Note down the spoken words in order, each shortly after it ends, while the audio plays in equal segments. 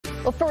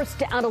Well,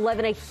 first at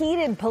 11, a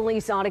heated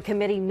police audit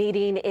committee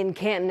meeting in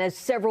Canton as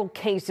several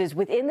cases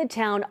within the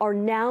town are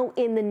now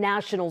in the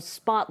national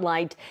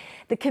spotlight.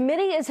 The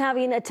committee is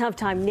having a tough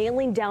time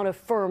nailing down a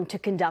firm to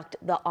conduct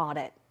the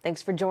audit.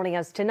 Thanks for joining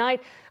us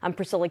tonight. I'm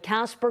Priscilla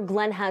Casper.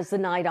 Glenn has the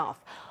night off.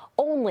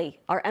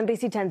 Only our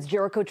NBC 10's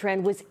Jericho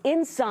Tran was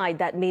inside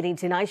that meeting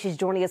tonight. She's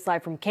joining us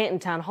live from Canton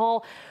Town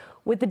Hall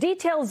with the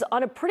details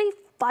on a pretty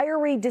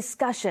fiery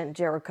discussion,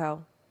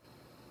 Jericho.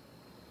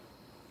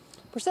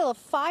 Priscilla,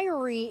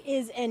 fiery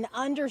is an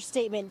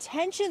understatement.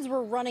 Tensions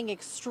were running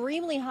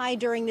extremely high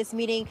during this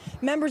meeting.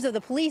 Members of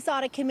the police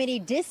audit committee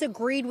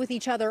disagreed with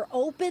each other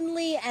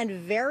openly and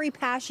very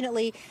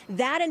passionately.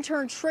 That in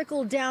turn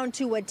trickled down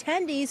to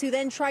attendees who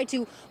then tried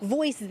to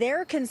voice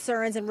their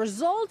concerns and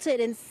resulted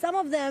in some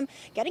of them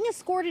getting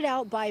escorted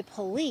out by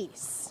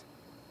police.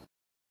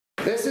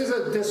 This is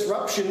a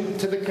disruption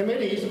to the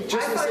committee,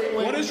 just the same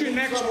way. What is your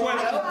next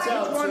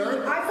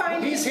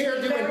question? He's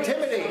here to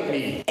intimidate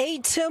me. A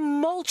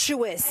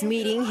tumultuous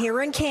meeting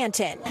here in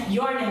Canton.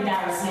 You're an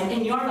embarrassment,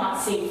 and you're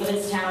not safe for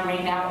this town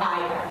right now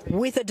either.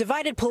 With a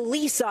divided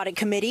police audit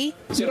committee.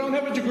 You don't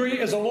have a degree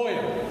as a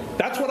lawyer.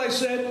 That's what I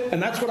said, and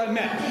that's what I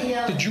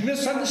meant. Did you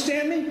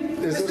misunderstand me?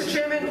 Mr.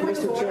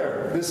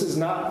 Chair, this is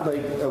not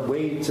like a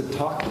way to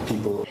talk to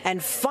people.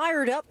 And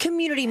fired up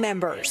community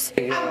members.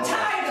 I'm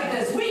tired of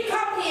this. We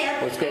come here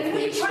and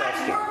we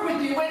try to work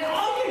with you, and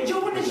all you're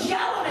doing is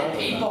yelling at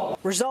people.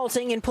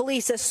 Resulting in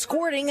police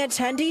escorting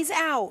attendees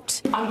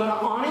out. I'm going to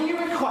honor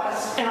your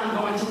request, and I'm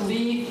going to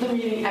leave the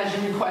meeting as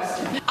you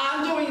requested.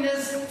 I'm doing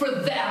this for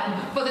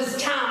them, for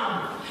this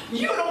town.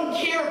 You don't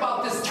care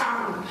about this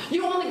town.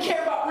 You only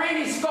care about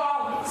Randy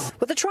Scollins.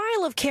 With the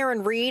trial of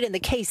Karen Reed and the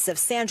case of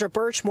Sandra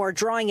Birchmore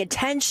drawing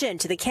attention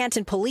to the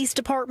Canton Police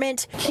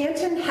Department,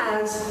 Canton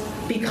has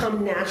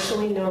become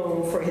nationally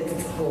known for its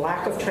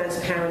lack of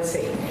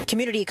transparency.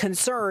 Community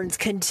concerns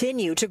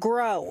continue to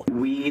grow.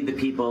 We, the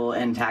people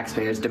and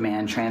taxpayers,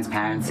 demand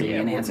transparency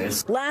and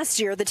answers. Last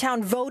year, the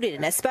town voted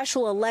in a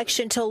special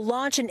election to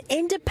launch an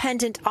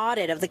independent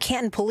audit of the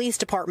Canton Police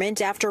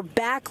Department after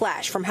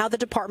backlash from how the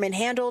department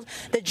handled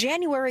the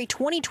January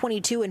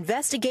 2022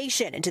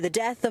 investigation into the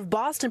death of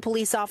Boston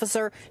police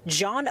officer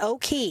John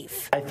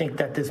O'Keefe. I think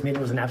that this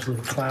meeting was an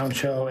absolute clown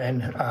show,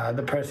 and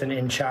the person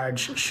in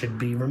charge should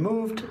be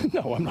removed.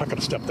 No, I'm not going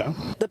to step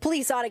down. The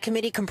police audit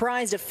committee,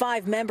 comprised of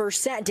 5 members,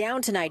 sat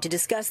down tonight to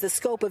discuss the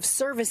scope of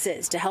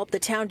services to help the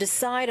town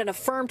decide on a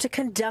firm to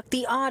conduct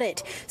the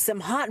audit.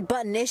 Some hot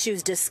button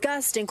issues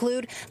discussed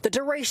include the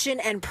duration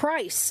and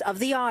price of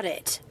the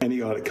audit.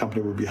 Any audit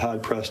company would be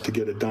hard pressed to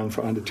get it done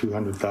for under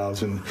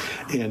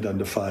 $200,000 and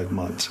under 5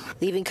 months.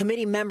 Leaving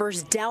committee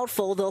members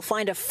doubtful they'll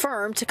find a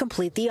firm to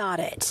complete the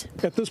audit.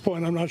 At this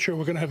point, I'm not sure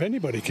we're going to have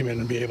anybody come in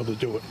and be able to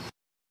do it.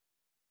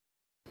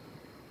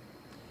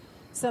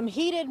 Some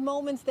heated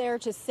moments there,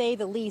 to say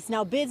the least.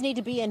 Now, bids need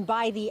to be in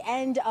by the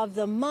end of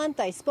the month.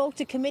 I spoke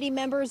to committee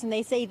members, and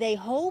they say they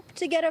hope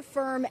to get a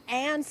firm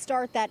and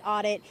start that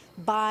audit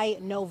by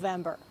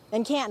November.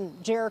 In Canton,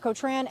 Jericho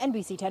Tran,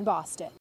 NBC 10 Boston.